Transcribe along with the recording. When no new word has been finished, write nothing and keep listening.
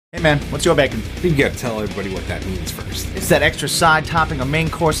Hey man, what's your bacon? I think you gotta tell everybody what that means first. It's that extra side topping a main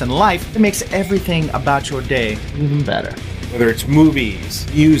course in life that makes everything about your day even better. Whether it's movies,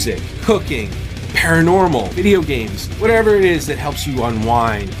 music, cooking, paranormal, video games, whatever it is that helps you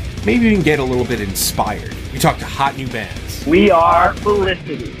unwind, maybe even get a little bit inspired. We talk to hot new bands. We are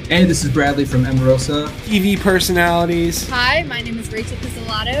Felicity. Hey, this is Bradley from Emerosa. TV personalities. Hi, my name is Rachel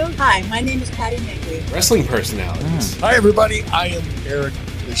Pizzolatto. Hi, my name is Patty Magley. Wrestling personalities. Hi everybody, I am Eric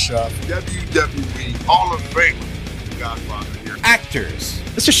Bischoff. WWE Hall of Fame Godfather here. Actors.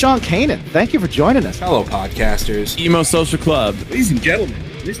 This is Sean Kanan. Thank you for joining us. Fellow podcasters. Emo Social Club. Ladies and gentlemen,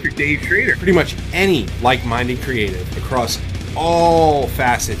 Mr. Dave Schrader. Pretty much any like-minded creative across all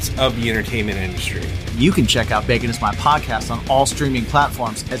facets of the entertainment industry. You can check out Bacon is My Podcast on all streaming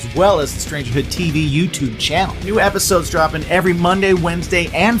platforms, as well as the Strangerhood TV YouTube channel. New episodes dropping every Monday, Wednesday,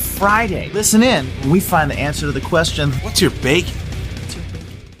 and Friday. Listen in when we find the answer to the question, What's your bacon?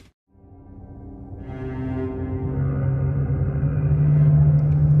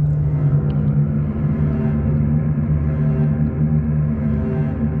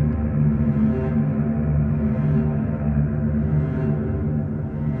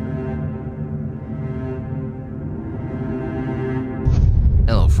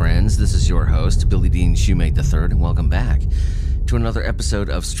 This is your host, Billy Dean Shoemate III, and welcome back to another episode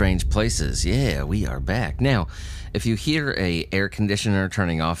of Strange Places. Yeah, we are back. Now, if you hear a air conditioner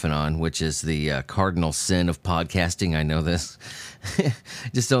turning off and on, which is the cardinal sin of podcasting, I know this,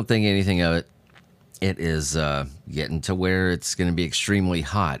 just don't think anything of it. It is getting to where it's going to be extremely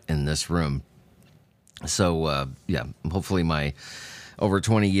hot in this room. So, yeah, hopefully my over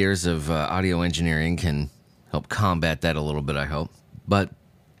 20 years of audio engineering can help combat that a little bit, I hope. But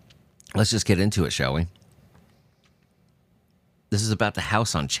let's just get into it, shall we? This is about the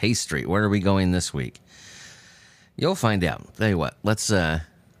house on Chase Street. Where are we going this week? You'll find out. Tell you what, let's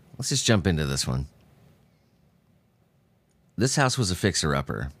just jump into this one. This house was a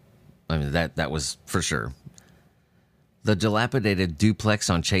fixer-upper. I mean, that was for sure. The dilapidated duplex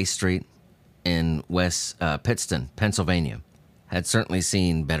on Chase Street in West Pittston, Pennsylvania, had certainly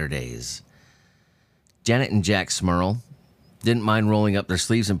seen better days. Janet and Jack Smurl didn't mind rolling up their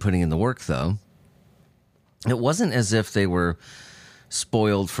sleeves and putting in the work, though. It wasn't as if they were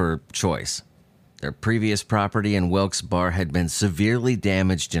spoiled for choice. Their previous property in Wilkes Barre had been severely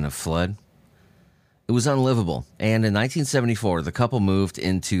damaged in a flood. It was unlivable, and in 1974, the couple moved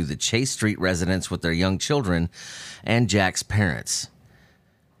into the Chase Street residence with their young children and Jack's parents.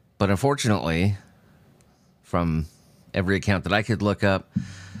 But unfortunately, from every account that I could look up,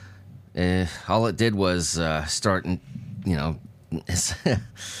 all it did was start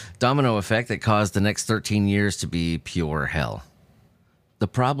domino effect that caused the next 13 years to be pure hell. The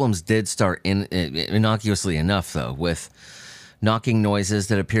problems did start innocuously enough, though, with knocking noises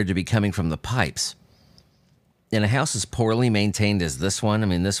that appeared to be coming from the pipes. In a house as poorly maintained as this one, I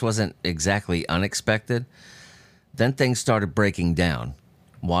mean, this wasn't exactly unexpected. Then things started breaking down.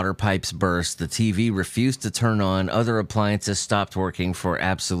 Water pipes burst, the TV refused to turn on, other appliances stopped working for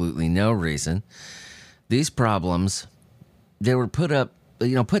absolutely no reason. These problems, they were put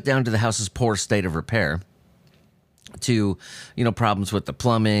down to the house's poor state of repair, to, problems with the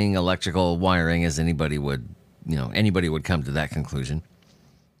plumbing, electrical, wiring, as anybody would come to that conclusion.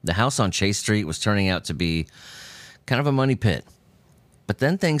 The house on Chase Street was turning out to be kind of a money pit. But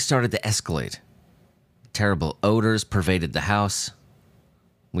then things started to escalate. Terrible odors pervaded the house.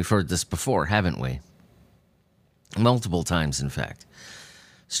 We've heard this before, haven't we? Multiple times, in fact.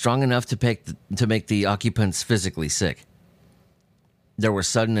 Strong enough to make the occupants physically sick. There were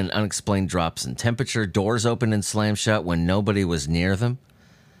sudden and unexplained drops in temperature, doors opened and slammed shut when nobody was near them.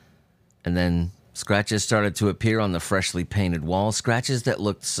 And then scratches started to appear on the freshly painted walls, scratches that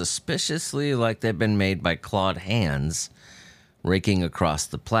looked suspiciously like they'd been made by clawed hands raking across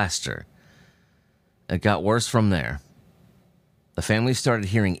the plaster. It got worse from there. The family started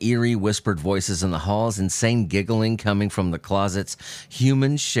hearing eerie, whispered voices in the halls, insane giggling coming from the closets,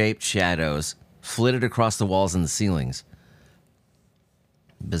 human-shaped shadows flitted across the walls and the ceilings.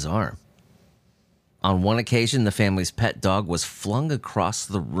 Bizarre. On one occasion, the family's pet dog was flung across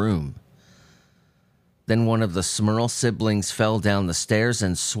the room. Then one of the Smurl siblings fell down the stairs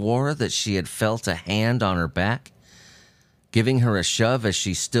and swore that she had felt a hand on her back, giving her a shove as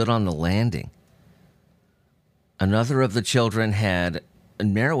she stood on the landing. Another of the children had a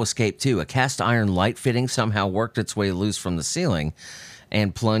narrow escape, too. A cast iron light fitting somehow worked its way loose from the ceiling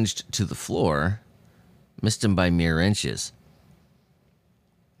and plunged to the floor, missed him by mere inches.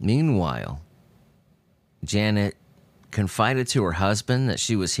 Meanwhile, Janet confided to her husband that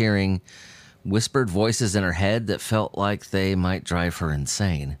she was hearing whispered voices in her head that felt like they might drive her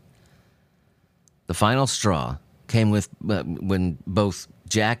insane. The final straw came when both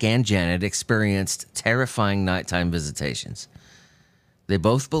Jack and Janet experienced terrifying nighttime visitations. They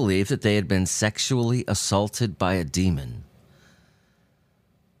both believed that they had been sexually assaulted by a demon.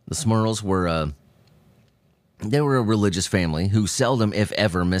 The Smurls were a religious family who seldom, if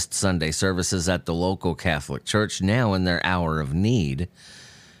ever, missed Sunday services at the local Catholic church. Now, in their hour of need,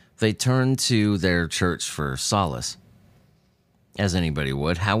 they turned to their church for solace, as anybody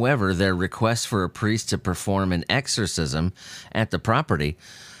would. However, their request for a priest to perform an exorcism at the property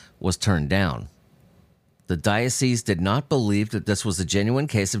was turned down. The diocese did not believe that this was a genuine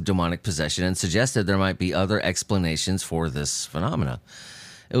case of demonic possession and suggested there might be other explanations for this phenomena.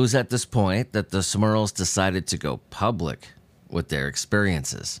 It was at this point that the Smurls decided to go public with their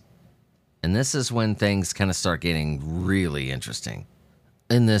experiences. And this is when things kind of start getting really interesting.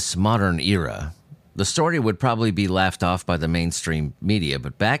 In this modern era, the story would probably be laughed off by the mainstream media,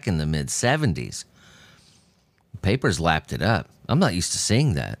 but back in the mid-'70s, papers lapped it up. I'm not used to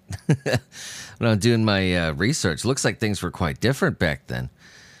seeing that. When I'm doing my research, looks like things were quite different back then.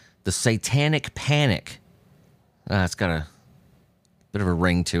 The Satanic Panic. It's got a bit of a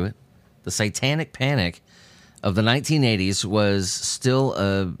ring to it. The Satanic Panic of the 1980s was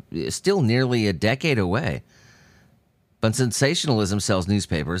still nearly a decade away. But sensationalism sells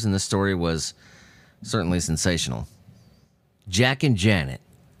newspapers, and this story was certainly sensational. Jack and Janet,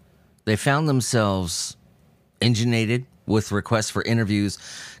 they found themselves inundated with requests for interviews,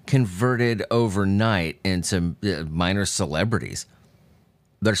 converted overnight into minor celebrities.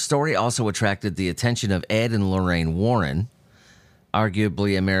 Their story also attracted the attention of Ed and Lorraine Warren,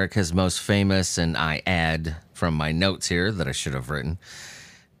 arguably America's most famous, and I add from my notes here that I should have written,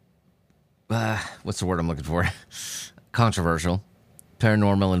 what's the word I'm looking for? Controversial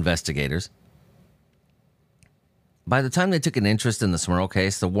paranormal investigators. By the time they took an interest in the Smurl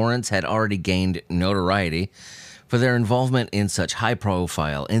case, the Warrens had already gained notoriety for their involvement in such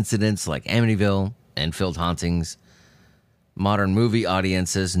high-profile incidents like Amityville, Enfield hauntings. Modern movie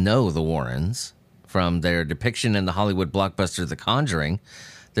audiences know the Warrens from their depiction in the Hollywood blockbuster The Conjuring.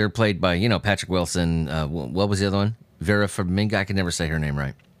 They're played by, Patrick Wilson. What was the other one? Vera Farmiga. I can never say her name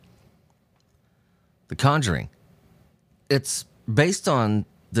right. The Conjuring. It's based on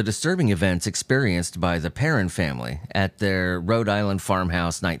the disturbing events experienced by the Perrin family at their Rhode Island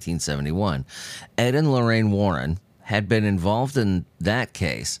farmhouse 1971. Ed and Lorraine Warren had been involved in that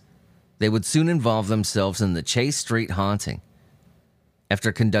case. They would soon involve themselves in the Chase Street haunting.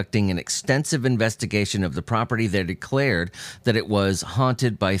 After conducting an extensive investigation of the property, they declared that it was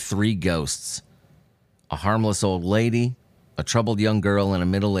haunted by 3 ghosts: a harmless old lady, a troubled young girl, and a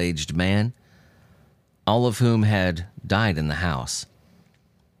middle-aged man, all of whom had died in the house.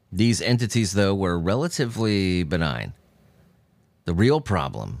 These entities, though, were relatively benign. The real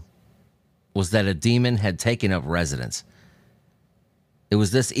problem was that a demon had taken up residence. It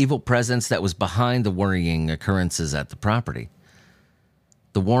was this evil presence that was behind the worrying occurrences at the property.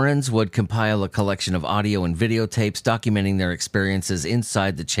 The Warrens would compile a collection of audio and videotapes documenting their experiences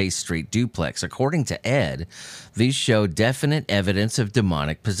inside the Chase Street duplex. According to Ed, these showed definite evidence of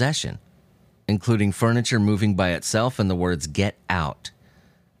demonic possession, including furniture moving by itself and the words "Get out"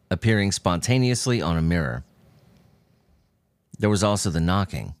 appearing spontaneously on a mirror. There was also the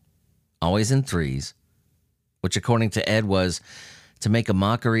knocking, always in threes, which according to Ed was to make a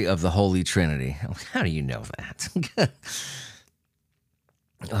mockery of the Holy Trinity. How do you know that?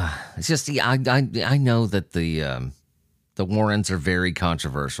 It's just, I know that the Warrens are very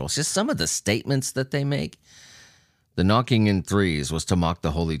controversial. It's just some of the statements that they make. The knocking in threes was to mock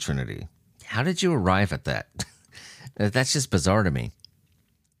the Holy Trinity. How did you arrive at that? That's just bizarre to me.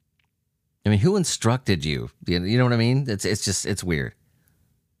 I mean, who instructed you? You know what I mean? It's weird.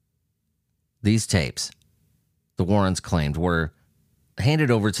 These tapes, the Warrens claimed, were handed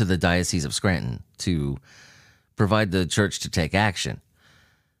over to the Diocese of Scranton to provide the church to take action.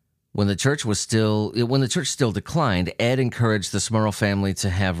 When the church still declined, Ed encouraged the Smurl family to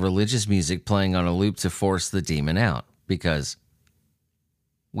have religious music playing on a loop to force the demon out, because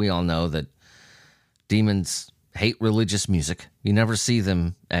we all know that demons hate religious music. You never see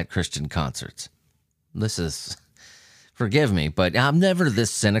them at Christian concerts. Forgive me, but I'm never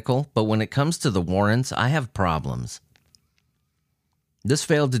this cynical, but when it comes to the Warrens, I have problems. This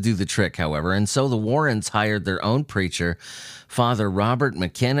failed to do the trick, however, and so the Warrens hired their own preacher, Father Robert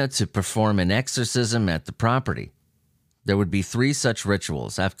McKenna, to perform an exorcism at the property. There would be 3 such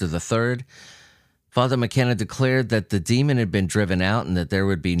rituals. After the third, Father McKenna declared that the demon had been driven out and that there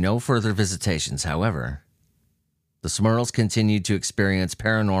would be no further visitations. However, The Smurls continued to experience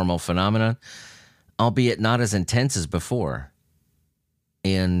paranormal phenomena, albeit not as intense as before.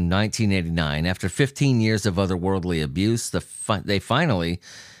 In 1989, after 15 years of otherworldly abuse, they finally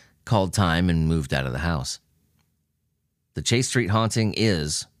called time and moved out of the house. The Chase Street haunting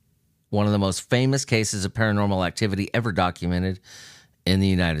is one of the most famous cases of paranormal activity ever documented in the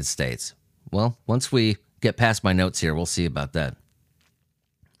United States. Well, once we get past my notes here, we'll see about that.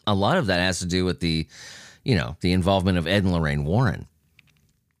 A lot of that has to do with the involvement of Ed and Lorraine Warren,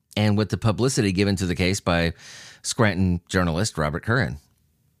 and with the publicity given to the case by Scranton journalist Robert Curran.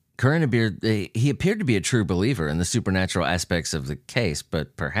 Curran appeared to be a true believer in the supernatural aspects of the case,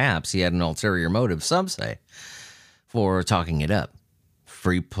 but perhaps he had an ulterior motive, some say, for talking it up.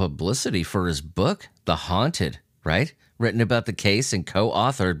 Free publicity for his book, The Haunted, right? Written about the case and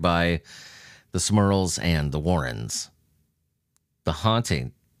co-authored by the Smurls and the Warrens. The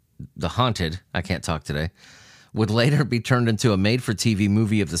Haunted, I can't talk today, would later be turned into a made-for-TV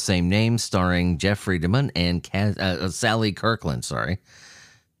movie of the same name, starring Jeffrey Demun and Sally Kirkland,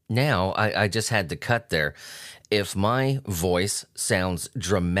 Now, I just had to cut there. If my voice sounds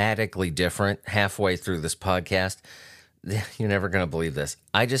dramatically different halfway through this podcast, you're never going to believe this.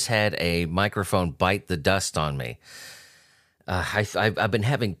 I just had a microphone bite the dust on me. I've been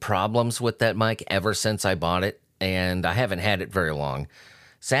having problems with that mic ever since I bought it, and I haven't had it very long.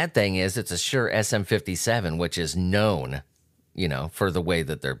 Sad thing is, it's a Shure SM57, which is known, for the way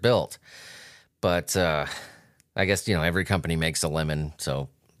that they're built. But I guess, every company makes a lemon, so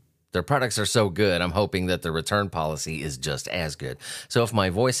their products are so good, I'm hoping that the return policy is just as good. So if my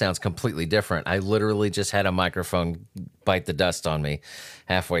voice sounds completely different, I literally just had a microphone bite the dust on me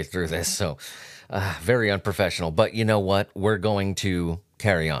halfway through this. So very unprofessional. But you know what? We're going to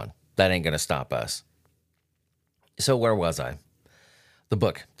carry on. That ain't going to stop us. So where was I? The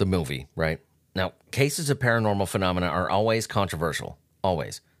book, the movie, right? Now, cases of paranormal phenomena are always controversial.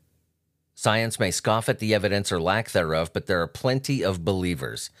 Always. Science may scoff at the evidence or lack thereof, but there are plenty of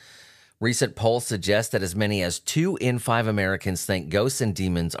believers. Recent polls suggest that as many as 2 in 5 Americans think ghosts and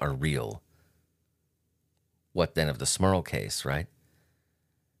demons are real. What then of the Smurl case, right?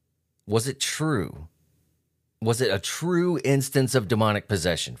 Was it true? Was it a true instance of demonic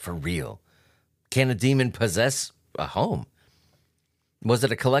possession for real? Can a demon possess a home? Was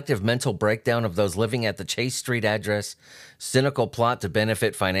it a collective mental breakdown of those living at the Chase Street address? Cynical plot to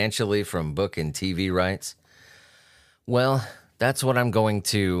benefit financially from book and TV rights? Well, that's what I'm going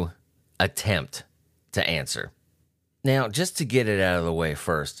to attempt to answer. Now, just to get it out of the way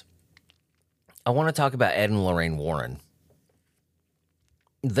first, I want to talk about Ed and Lorraine Warren.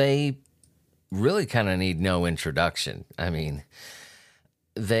 They really kind of need no introduction. I mean,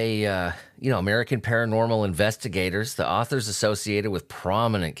 they, American paranormal investigators, the authors associated with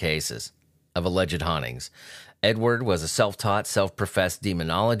prominent cases of alleged hauntings. Edward was a self-taught, self-professed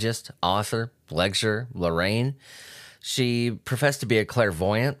demonologist, author, lecturer. Lorraine, she professed to be a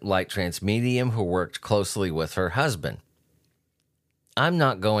clairvoyant, light trance medium who worked closely with her husband. I'm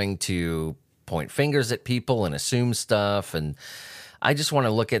not going to point fingers at people and assume stuff, and I just want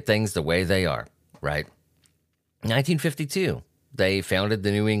to look at things the way they are, right? 1952, they founded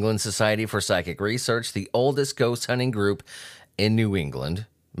the New England Society for Psychic Research, the oldest ghost hunting group in New England,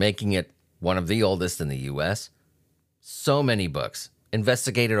 making it one of the oldest in the U.S. So many books,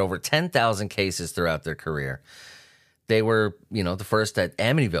 investigated over 10,000 cases throughout their career. They were, the first at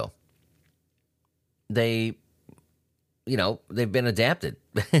Amityville. They've been adapted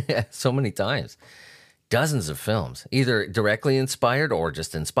so many times. Dozens of films, either directly inspired or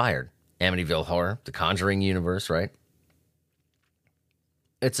just inspired. Amityville Horror, The Conjuring universe, right?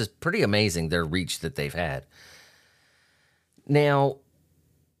 It's pretty amazing their reach that they've had. Now,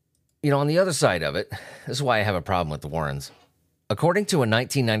 on the other side of it, this is why I have a problem with the Warrens. According to a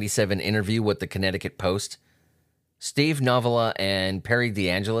 1997 interview with the Connecticut Post, Steve Novella and Perry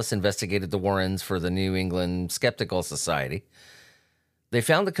DeAngelis investigated the Warrens for the New England Skeptical Society. They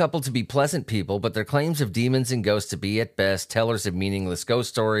found the couple to be pleasant people, but their claims of demons and ghosts to be, at best, tellers of meaningless ghost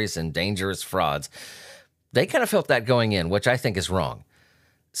stories and dangerous frauds. They kind of felt that going in, which I think is wrong.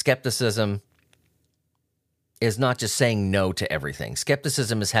 Skepticism is not just saying no to everything.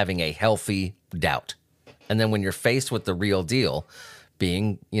 Skepticism is having a healthy doubt. And then when you're faced with the real deal,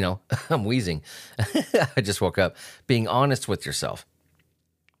 being, I'm wheezing. I just woke up. Being honest with yourself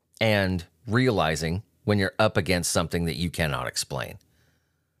and realizing when you're up against something that you cannot explain.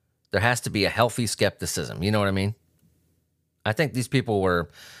 There has to be a healthy skepticism. You know what I mean? I think these people were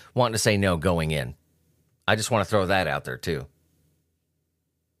wanting to say no going in. I just want to throw that out there too.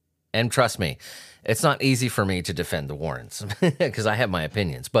 And trust me, it's not easy for me to defend the Warrens because I have my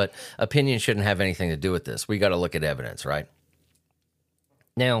opinions, but opinions shouldn't have anything to do with this. We got to look at evidence, right?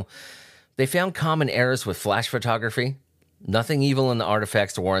 Now, they found common errors with flash photography. Nothing evil in the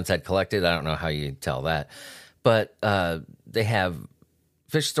artifacts the Warrens had collected. I don't know how you tell that. But they have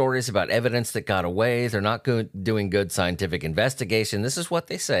fish stories about evidence that got away. They're not doing good scientific investigation. This is what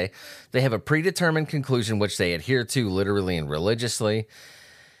they say. They have a predetermined conclusion which they adhere to literally and religiously.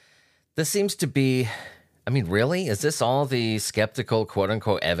 This seems to be, I mean, really? Is this all the skeptical,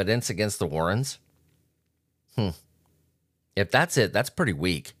 quote-unquote, evidence against the Warrens? If that's it, that's pretty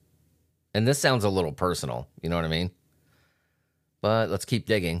weak. And this sounds a little personal, you know what I mean? But let's keep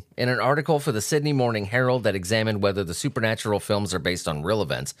digging. In an article for the Sydney Morning Herald that examined whether the supernatural films are based on real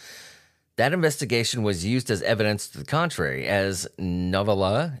events, that investigation was used as evidence to the contrary. As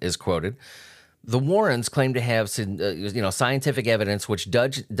Novella is quoted, the Warrens claim to have scientific evidence which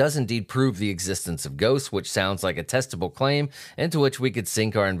does indeed prove the existence of ghosts, which sounds like a testable claim into which we could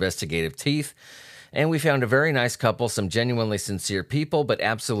sink our investigative teeth. And we found a very nice couple, some genuinely sincere people, but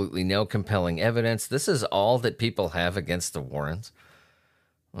absolutely no compelling evidence. This is all that people have against the Warrens.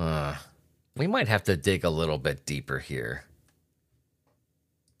 We might have to dig a little bit deeper here.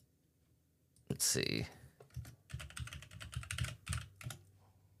 Let's see.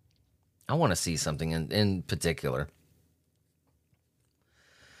 I want to see something in particular.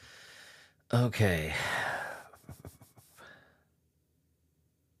 Okay.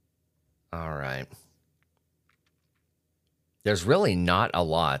 All right. There's really not a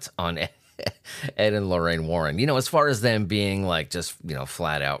lot on Ed and Lorraine Warren. You know, as far as them being like just,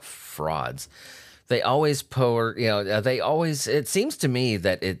 flat out frauds, they always it seems to me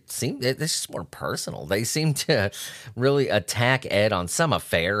that it's just more personal. They seem to really attack Ed on some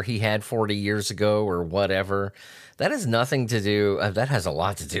affair he had 40 years ago or whatever. That has nothing to do, that has a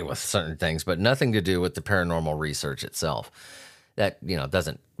lot to do with certain things, but nothing to do with the paranormal research itself. That,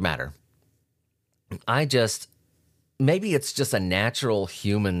 doesn't matter. Maybe it's just a natural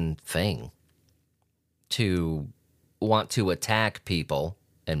human thing to want to attack people,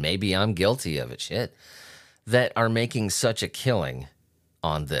 and maybe I'm guilty of it, that are making such a killing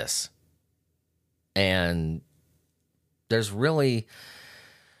on this. And there's really,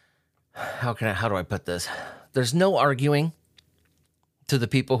 how do I put this? There's no arguing to the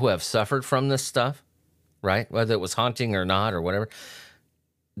people who have suffered from this stuff, right? Whether it was haunting or not or whatever.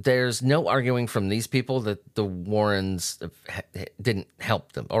 There's no arguing from these people that the Warrens didn't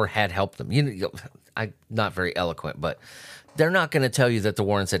help them or had helped them. I'm not very eloquent, but they're not going to tell you that the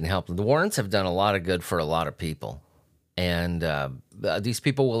Warrens didn't help them. The Warrens have done a lot of good for a lot of people, and these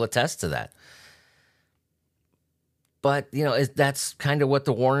people will attest to that. But, that's kind of what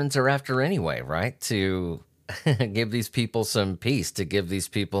the Warrens are after anyway, right? To give these people some peace, to give these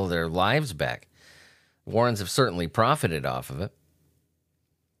people their lives back. Warrens have certainly profited off of it.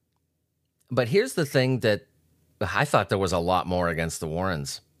 But here's the thing that I thought there was a lot more against the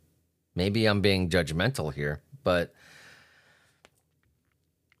Warrens. Maybe I'm being judgmental here, but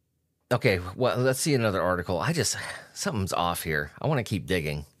okay, well, let's see another article. Something's off here. I want to keep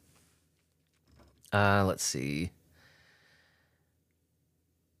digging. Let's see.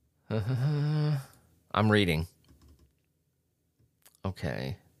 I'm reading.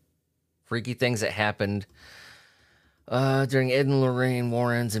 Okay. Freaky things that happened during Ed and Lorraine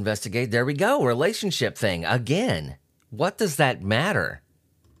Warren's investigate. There we go. Relationship thing. Again. What does that matter?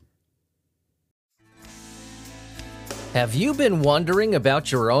 Have you been wondering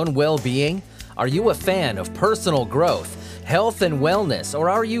about your own well-being? Are you a fan of personal growth, health and wellness, or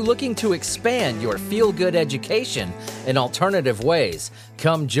are you looking to expand your feel-good education in alternative ways?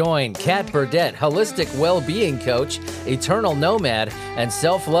 Come join Kat Burdett, holistic well-being coach, eternal nomad, and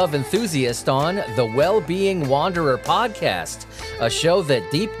self-love enthusiast on the Well-Being Wanderer podcast, a show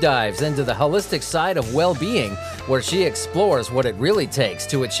that deep dives into the holistic side of well-being, where she explores what it really takes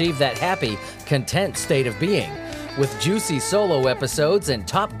to achieve that happy, content state of being. With juicy solo episodes and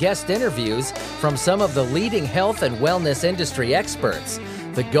top guest interviews from some of the leading health and wellness industry experts.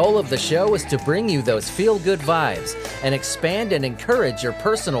 The goal of the show is to bring you those feel-good vibes and expand and encourage your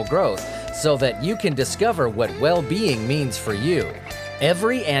personal growth so that you can discover what well-being means for you.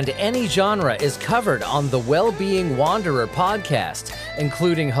 Every and any genre is covered on the Well-Being Wanderer podcast,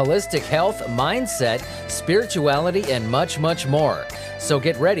 including holistic health, mindset, spirituality, and much, much more. So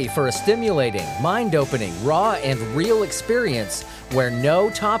get ready for a stimulating, mind-opening, raw, and real experience where no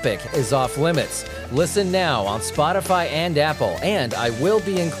topic is off limits. Listen now on Spotify and Apple, and I will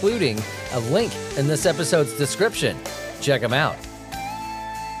be including a link in this episode's description. Check them out.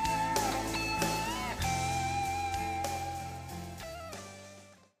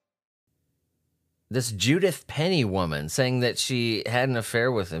 this Judith Penny woman saying that she had an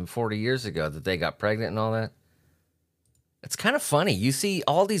affair with him 40 years ago, that they got pregnant and all that. It's kind of funny. You see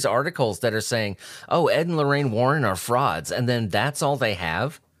all these articles that are saying, oh, Ed and Lorraine Warren are frauds, and then that's all they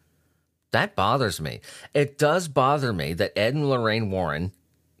have. That bothers me. It does bother me that Ed and Lorraine Warren,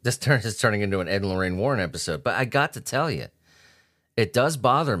 this is turning into an Ed and Lorraine Warren episode, but I got to tell you, it does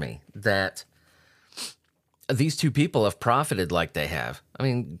bother me that these two people have profited like they have. I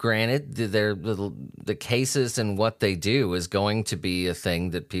mean, granted, the cases and what they do is going to be a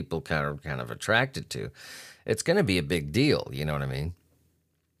thing that people kind of attracted to. It's going to be a big deal, you know what I mean?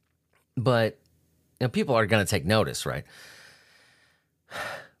 But people are going to take notice, right?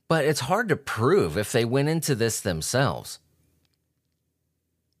 But it's hard to prove if they went into this themselves.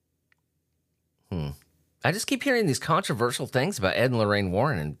 I just keep hearing these controversial things about Ed and Lorraine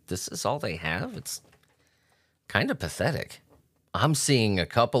Warren, and this is all they have? It's kind of pathetic. I'm seeing a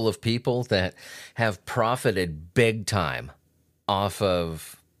couple of people that have profited big time off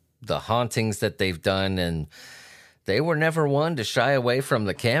of the hauntings that they've done, and they were never one to shy away from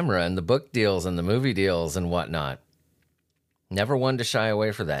the camera and the book deals and the movie deals and whatnot. Never one to shy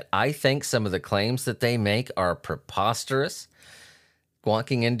away from that. I think some of the claims that they make are preposterous.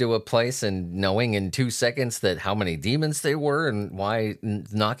 Walking into a place and knowing in 2 seconds that how many demons they were and why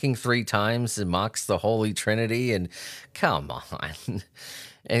knocking 3 times mocks the Holy Trinity. And come on.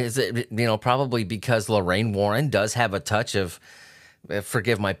 Is it, probably because Lorraine Warren does have a touch of,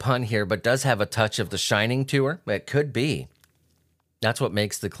 forgive my pun here, but does have a touch of The Shining to her? It could be. That's what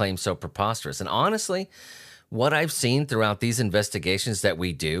makes the claim so preposterous. And honestly, what I've seen throughout these investigations that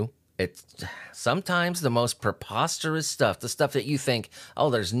we do, it's sometimes the most preposterous stuff, the stuff that you think,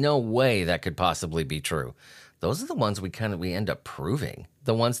 oh, there's no way that could possibly be true. Those are the ones we end up proving.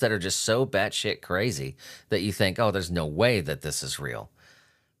 The ones that are just so batshit crazy that you think, oh, there's no way that this is real.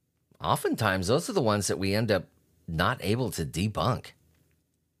 Oftentimes, those are the ones that we end up not able to debunk.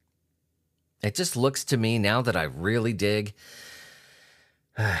 It just looks to me, now that I really dig,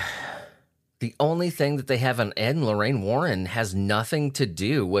 the only thing that they have on Ed and Lorraine Warren has nothing to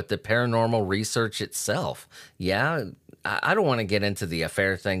do with the paranormal research itself. Yeah, I don't want to get into the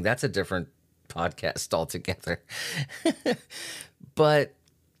affair thing. That's a different podcast altogether. But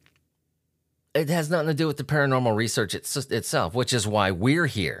it has nothing to do with the paranormal research itself, which is why we're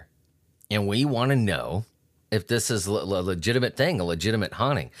here. And we want to know if this is a legitimate thing, a legitimate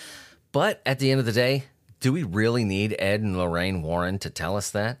haunting. But at the end of the day, do we really need Ed and Lorraine Warren to tell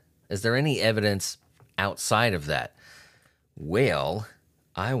us that? Is there any evidence outside of that? Well,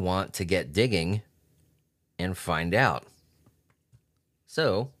 I want to get digging and find out.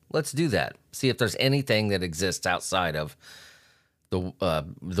 So let's do that. See if there's anything that exists outside of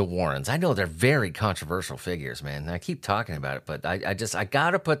the Warrens. I know they're very controversial figures, man. I keep talking about it, but I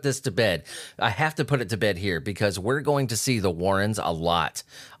got to put this to bed. I have to put it to bed here because we're going to see the Warrens a lot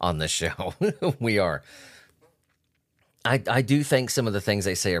on the show. We are. I do think some of the things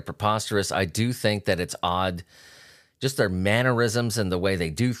they say are preposterous. I do think that it's odd, just their mannerisms and the way they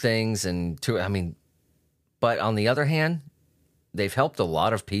do things. But on the other hand, they've helped a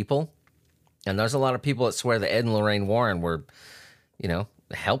lot of people. And there's a lot of people that swear that Ed and Lorraine Warren were,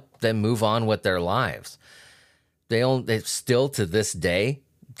 helped them move on with their lives. They still to this day,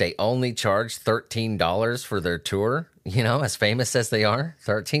 they only charge $13 for their tour. As famous as they are,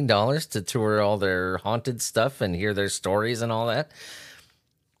 $13 to tour all their haunted stuff and hear their stories and all that.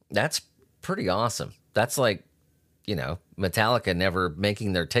 That's pretty awesome. That's like, Metallica never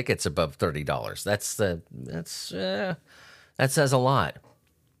making their tickets above $30. That says a lot.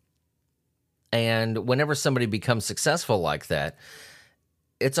 And whenever somebody becomes successful like that,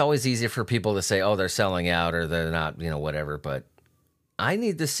 it's always easy for people to say, oh, they're selling out or they're not, whatever. But I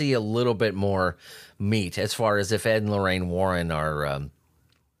need to see a little bit more meat as far as if Ed and Lorraine Warren are,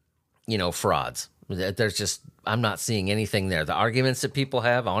 frauds. I'm not seeing anything there. The arguments that people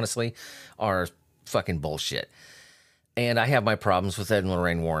have, honestly, are fucking bullshit. And I have my problems with Ed and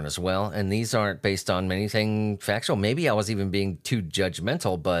Lorraine Warren as well. And these aren't based on anything factual. Maybe I was even being too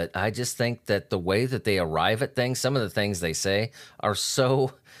judgmental, but I just think that the way that they arrive at things, some of the things they say are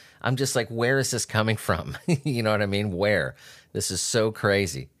so, I'm just like, where is this coming from? You know what I mean? Where? This is so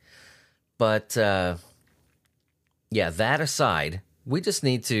crazy. But, that aside, we just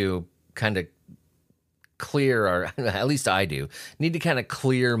need to kind of clear at least I do, need to kind of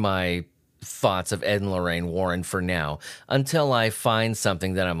clear my thoughts of Ed and Lorraine Warren for now until I find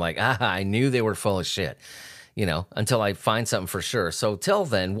something that I'm like, I knew they were full of shit, until I find something for sure. So till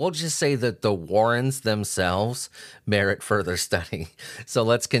then, we'll just say that the Warrens themselves merit further study. So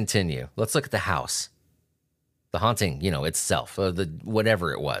let's continue. Let's look at the house. The haunting, itself,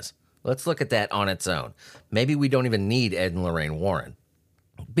 whatever it was, Let's look at that on its own. Maybe we don't even need Ed and Lorraine Warren.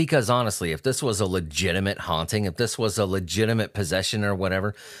 Because honestly, if this was a legitimate haunting, if this was a legitimate possession or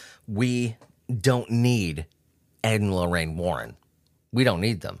whatever, we don't need Ed and Lorraine Warren. We don't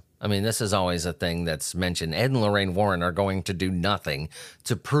need them. I mean, this is always a thing that's mentioned. Ed and Lorraine Warren are going to do nothing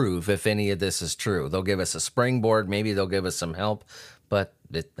to prove if any of this is true. They'll give us a springboard. Maybe they'll give us some help. But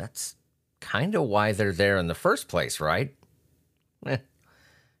that's kind of why they're there in the first place, right? Ed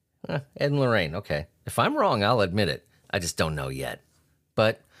and Lorraine, okay. If I'm wrong, I'll admit it. I just don't know yet.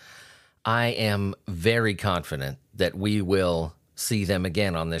 But I am very confident that we will see them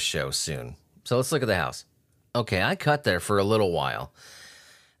again on this show soon. So let's look at the house. Okay, I cut there for a little while.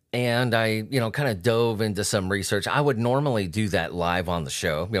 And I, kind of dove into some research. I would normally do that live on the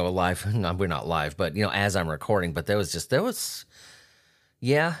show. Live, no, we're not live, but, as I'm recording. But there was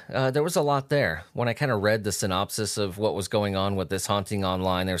a lot there. When I kind of read the synopsis of what was going on with this haunting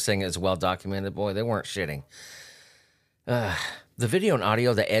online, they were saying it was well documented. Boy, they weren't shitting. The video and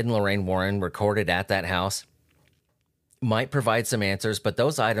audio that Ed and Lorraine Warren recorded at that house might provide some answers, but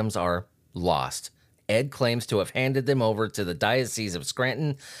those items are lost. Ed claims to have handed them over to the Diocese of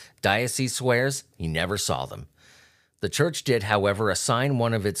Scranton. Diocese swears he never saw them. The church did, however, assign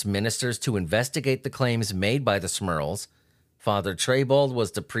one of its ministers to investigate the claims made by the Smurls. Father Treybold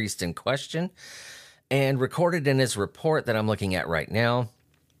was the priest in question, and recorded in his report that I'm looking at right now,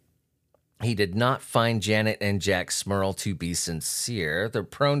 he did not find Janet and Jack Smurl to be sincere. They're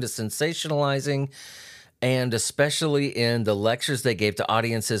prone to sensationalizing, and especially in the lectures they gave to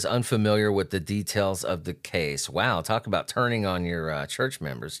audiences unfamiliar with the details of the case. Wow, talk about turning on your church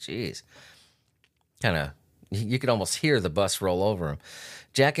members. Jeez. You could almost hear the bus roll over them.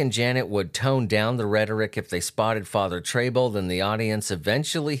 Jack and Janet would tone down the rhetoric if they spotted Father Treybold in the audience.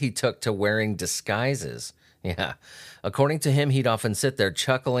 Eventually, he took to wearing disguises. Yeah. According to him, he'd often sit there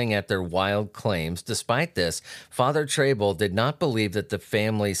chuckling at their wild claims. Despite this, Father Treybold did not believe that the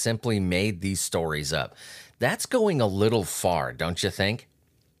family simply made these stories up. That's going a little far, don't you think?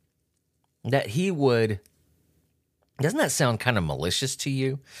 That he would... Doesn't that sound kind of malicious to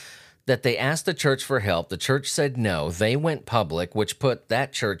you? That they asked the church for help. The church said no. They went public, which put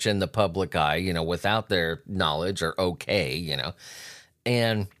that church in the public eye, without their knowledge or okay,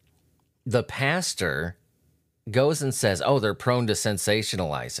 And the pastor goes and says, oh, they're prone to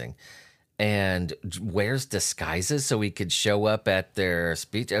sensationalizing, and wears disguises so he could show up at their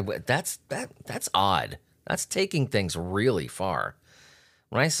speech. That's odd. That's taking things really far.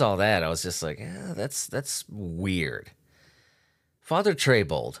 When I saw that, I was just like, that's weird. Father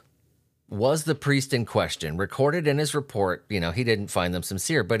Treybold was the priest in question. Recorded in his report, he didn't find them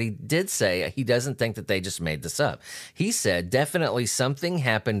sincere, but he did say he doesn't think that they just made this up. He said, definitely something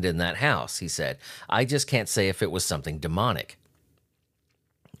happened in that house, he said. I just can't say if it was something demonic.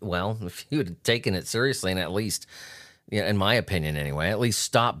 Well, if you had taken it seriously and at least, in my opinion anyway, at least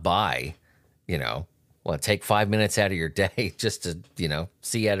stop by, take 5 minutes out of your day just to,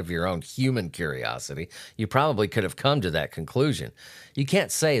 see out of your own human curiosity, you probably could have come to that conclusion. You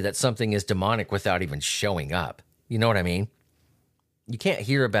can't say that something is demonic without even showing up. You know what I mean? You can't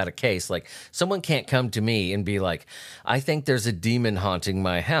hear about a case like someone can't come to me and be like, I think there's a demon haunting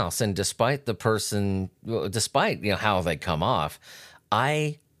my house. And despite how they come off,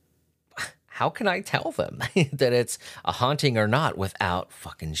 how can I tell them that it's a haunting or not without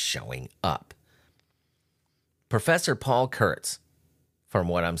fucking showing up? Professor Paul Kurtz, from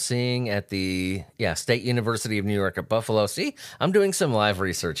what I'm seeing at the State University of New York at Buffalo. See, I'm doing some live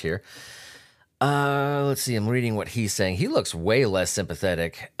research here. Let's see, I'm reading what he's saying. He looks way less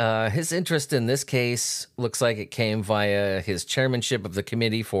sympathetic. His interest in this case looks like it came via his chairmanship of the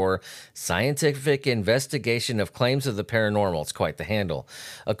Committee for Scientific Investigation of Claims of the Paranormal. It's quite the handle.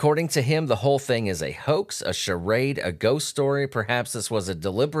 According to him, the whole thing is a hoax, a charade, a ghost story. Perhaps this was a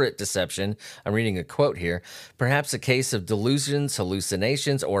deliberate deception. I'm reading a quote here. Perhaps a case of delusions,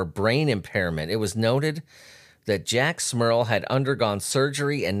 hallucinations, or brain impairment. It was noted that Jack Smurl had undergone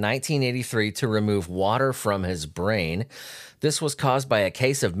surgery in 1983 to remove water from his brain. This was caused by a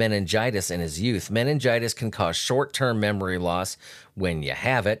case of meningitis in his youth. Meningitis can cause short-term memory loss when you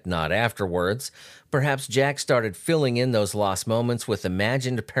have it, not afterwards. Perhaps Jack started filling in those lost moments with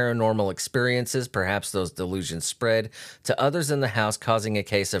imagined paranormal experiences. Perhaps those delusions spread to others in the house, causing a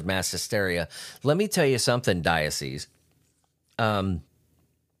case of mass hysteria. Let me tell you something, Diocese.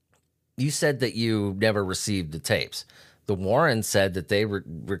 You said that you never received the tapes. The Warrens said that they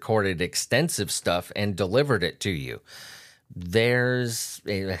recorded extensive stuff and delivered it to you. I'm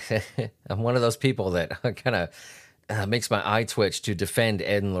one of those people that kind of makes my eye twitch to defend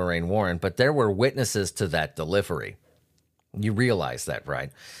Ed and Lorraine Warren, but there were witnesses to that delivery. You realize that,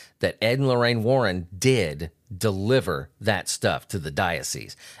 right? That Ed and Lorraine Warren did deliver that stuff to the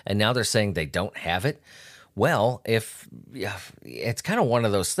diocese. And now they're saying they don't have it. Well, it's kind of one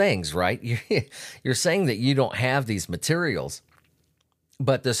of those things, right? You're saying that you don't have these materials,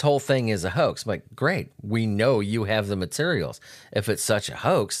 but this whole thing is a hoax. I'm like, great, we know you have the materials. If it's such a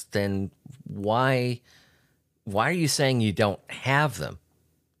hoax, then why are you saying you don't have them?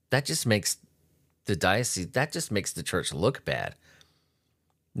 That just makes the diocese, that just makes the church look bad.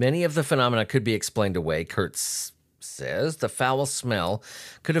 Many of the phenomena could be explained away, Kurtz says. The foul smell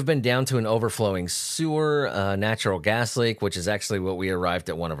could have been down to an overflowing sewer, natural gas leak, which is actually what we arrived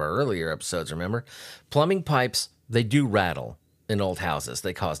at one of our earlier episodes, remember? Plumbing pipes, they do rattle in old houses.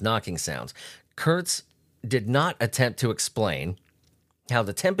 They cause knocking sounds. Kurtz did not attempt to explain how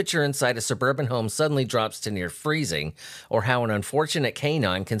the temperature inside a suburban home suddenly drops to near freezing, or how an unfortunate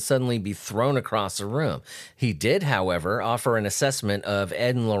canine can suddenly be thrown across a room. He did, however, offer an assessment of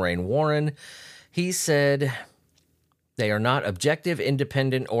Ed and Lorraine Warren. He said they are not objective,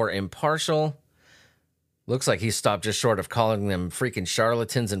 independent, or impartial. Looks like he stopped just short of calling them freaking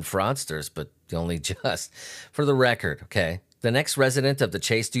charlatans and fraudsters, but only just. For the record, okay, the next resident of the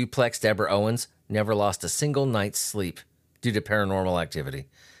Chase duplex, Deborah Owens, never lost a single night's sleep due to paranormal activity.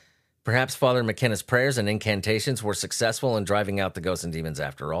 Perhaps Father McKenna's prayers and incantations were successful in driving out the ghosts and demons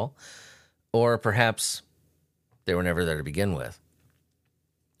after all. Or perhaps they were never there to begin with.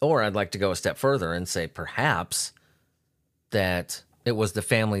 Or I'd like to go a step further and say perhaps that it was the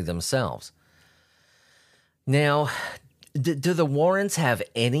family themselves. Now, do the Warrens have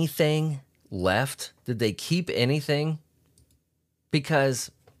anything left? Did they keep anything?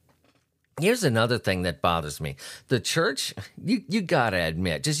 Because here's another thing that bothers me. The church, you gotta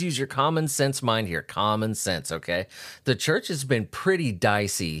admit, just use your common sense mind here. Common sense, okay? The church has been pretty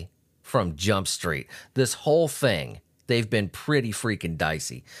dicey from Jump Street. This whole thing, they've been pretty freaking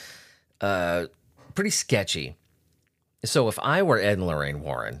dicey. Pretty sketchy. So if I were Ed and Lorraine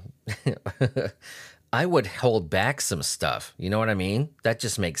Warren, I would hold back some stuff. You know what I mean? That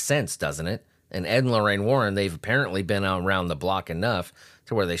just makes sense, doesn't it? And Ed and Lorraine Warren, they've apparently been around the block enough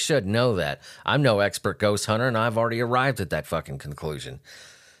to where they should know that. I'm no expert ghost hunter, and I've already arrived at that fucking conclusion.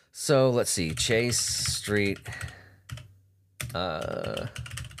 So, let's see. Chase Street. Is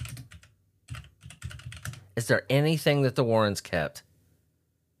there anything that the Warrens kept?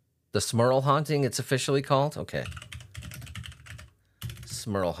 The Smurl haunting, it's officially called? Okay.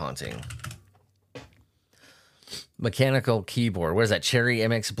 Smurl haunting. Mechanical keyboard. What is that? Cherry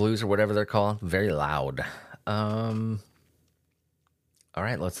MX Blues or whatever they're called? Very loud. All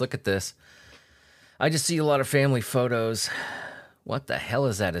right, let's look at this. I just see a lot of family photos. What the hell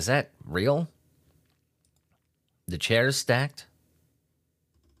is that? Is that real? The chairs stacked?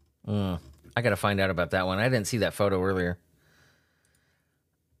 I got to find out about that one. I didn't see that photo earlier.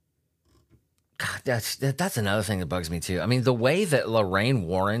 God, that's another thing that bugs me too. I mean, the way that Lorraine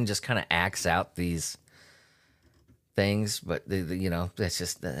Warren just kind of acts out these things, but that's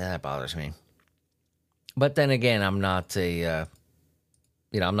just, that bothers me. But then again, I'm not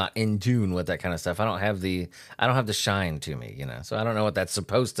I'm not in tune with that kind of stuff. I don't have the shine to me, so I don't know what that's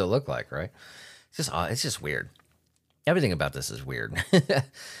supposed to look like, right? It's just weird. Everything about this is weird.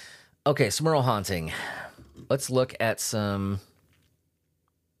 Okay, Smurl haunting. Let's look at some.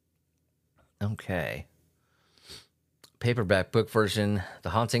 Okay. Paperback book version, The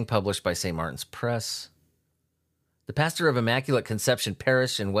Haunting, published by St. Martin's Press. The pastor of Immaculate Conception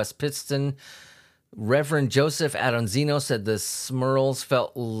Parish in West Pittston, Reverend Joseph Adonzino, said the Smurls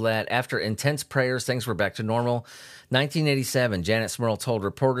felt that after intense prayers, things were back to normal. 1987, Janet Smurl told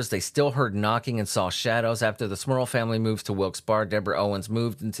reporters they still heard knocking and saw shadows. After the Smurl family moved to Wilkes Barre, Deborah Owens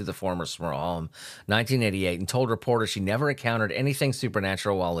moved into the former Smurl home, 1988, and told reporters she never encountered anything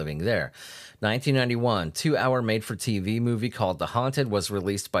supernatural while living there. 1991, 2-hour made-for-TV movie called The Haunted was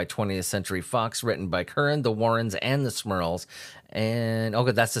released by 20th Century Fox, written by Curran, the Warrens, and the Smurls. And,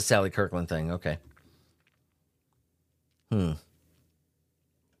 okay, that's the Sally Kirkland thing, okay.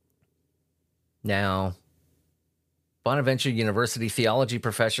 Now, Bonaventure University theology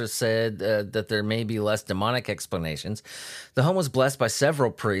professor said that there may be less demonic explanations. The home was blessed by several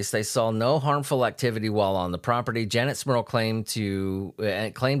priests. They saw no harmful activity while on the property. Janet Smurl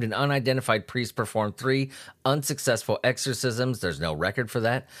claimed an unidentified priest performed 3 unsuccessful exorcisms. There's no record for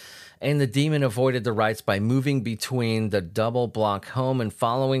that. And the demon avoided the rites by moving between the double block home and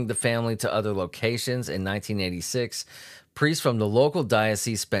following the family to other locations. In 1986, priests from the local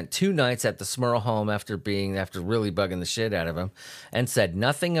diocese spent 2 nights at the Smurl home after really bugging the shit out of him, and said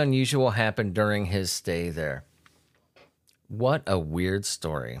nothing unusual happened during his stay there. What a weird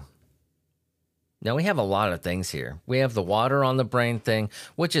story. Now, we have a lot of things here. We have the water on the brain thing,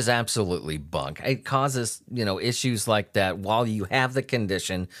 which is absolutely bunk. It causes, issues like that while you have the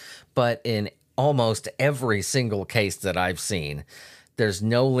condition. But in almost every single case that I've seen, there's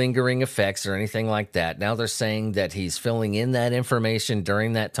no lingering effects or anything like that. Now they're saying that he's filling in that information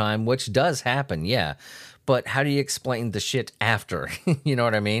during that time, which does happen, yeah. But how do you explain the shit after? You know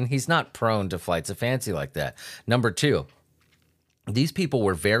what I mean? He's not prone to flights of fancy like that. Number two, these people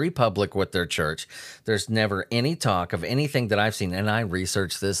were very public with their church. There's never any talk of anything that I've seen, and I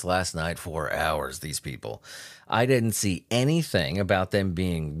researched this last night for hours, these people. I didn't see anything about them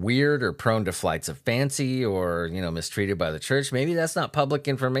being weird or prone to flights of fancy or, mistreated by the church. Maybe that's not public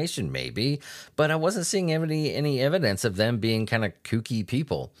information, maybe, but I wasn't seeing any evidence of them being kind of kooky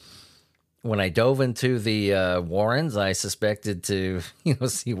people. When I dove into the Warrens, I suspected to,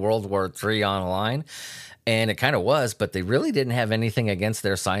 see World War III online. And it kind of was, but they really didn't have anything against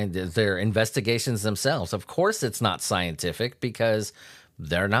their investigations themselves. Of course, it's not scientific because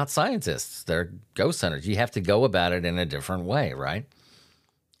they're not scientists. They're ghost hunters. You have to go about it in a different way, right?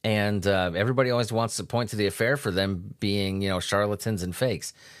 And everybody always wants to point to the affair for them being, charlatans and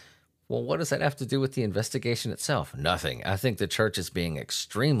fakes. Well, what does that have to do with the investigation itself? Nothing. I think the church is being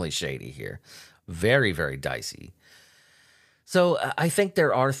extremely shady here. Very, very dicey. So I think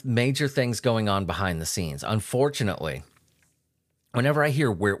there are major things going on behind the scenes. Unfortunately, whenever I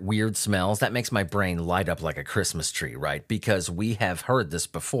hear weird smells, that makes my brain light up like a Christmas tree, right? Because we have heard this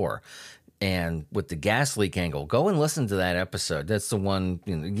before. And with the gas leak angle, go and listen to that episode. That's the one,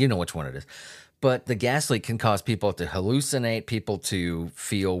 you know which one it is. But the gas leak can cause people to hallucinate, people to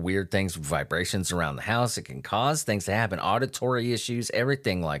feel weird things, vibrations around the house. It can cause things to happen, auditory issues,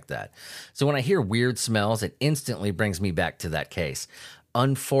 everything like that. So when I hear weird smells, it instantly brings me back to that case.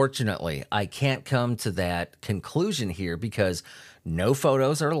 Unfortunately, I can't come to that conclusion here because no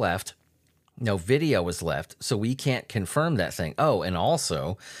photos are left, no video is left, so we can't confirm that thing. Oh, and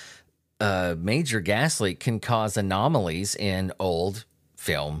also, a major gas leak can cause anomalies in old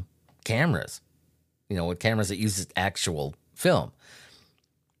film cameras. With cameras that uses actual film.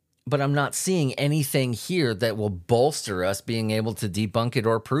 But I'm not seeing anything here that will bolster us being able to debunk it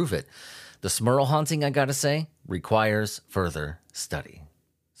or prove it. The Smurl haunting, I gotta say, requires further study.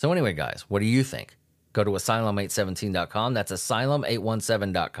 So anyway, guys, what do you think? Go to asylum817.com. That's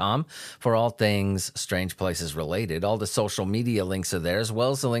asylum817.com for all things Strange Places related. All the social media links are there, as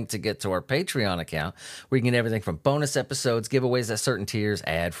well as the link to get to our Patreon account, where you can get everything from bonus episodes, giveaways at certain tiers,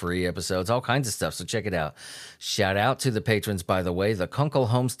 ad-free episodes, all kinds of stuff. So check it out. Shout out to the patrons, by the way, the Kunkel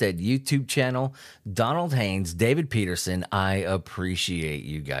Homestead YouTube channel, Donald Haynes, David Peterson. I appreciate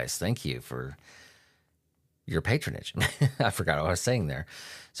you guys. Thank you for your patronage. I forgot what I was saying there.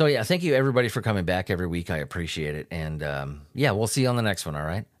 So yeah, thank you everybody for coming back every week. I appreciate it. And we'll see you on the next one, all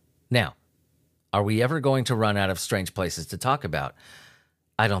right? Now, are we ever going to run out of strange places to talk about?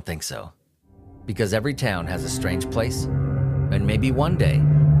 I don't think so. Because every town has a strange place, and maybe one day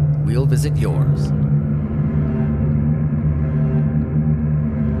we'll visit yours.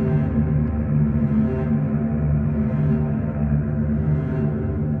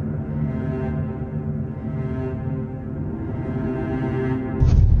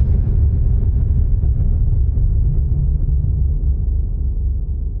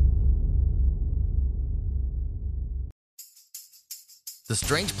 The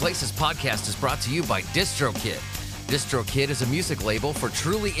Strange Places podcast is brought to you by DistroKid. DistroKid is a music label for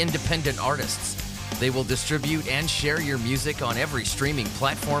truly independent artists. They will distribute and share your music on every streaming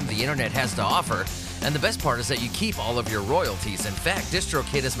platform the internet has to offer. And the best part is that you keep all of your royalties. In fact,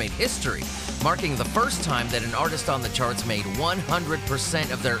 DistroKid has made history, marking the first time that an artist on the charts made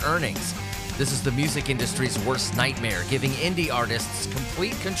 100% of their earnings. This is the music industry's worst nightmare, giving indie artists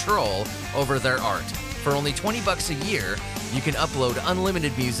complete control over their art. For only $20 a year, you can upload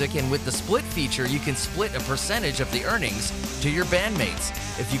unlimited music, and with the split feature, you can split a percentage of the earnings to your bandmates.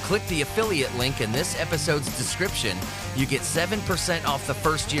 If you click the affiliate link in this episode's description, you get 7% off the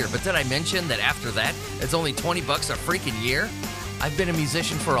first year. But did I mention that after that, it's only $20 a freaking year? I've been a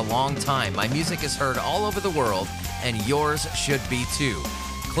musician for a long time. My music is heard all over the world, and yours should be too.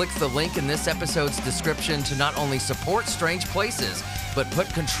 Click the link in this episode's description to not only support Strange Places, but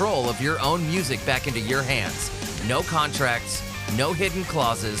put control of your own music back into your hands. No contracts, no hidden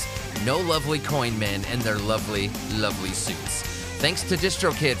clauses, no lovely coin men and their lovely, lovely suits. Thanks to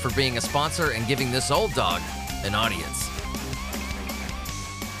DistroKid for being a sponsor and giving this old dog an audience.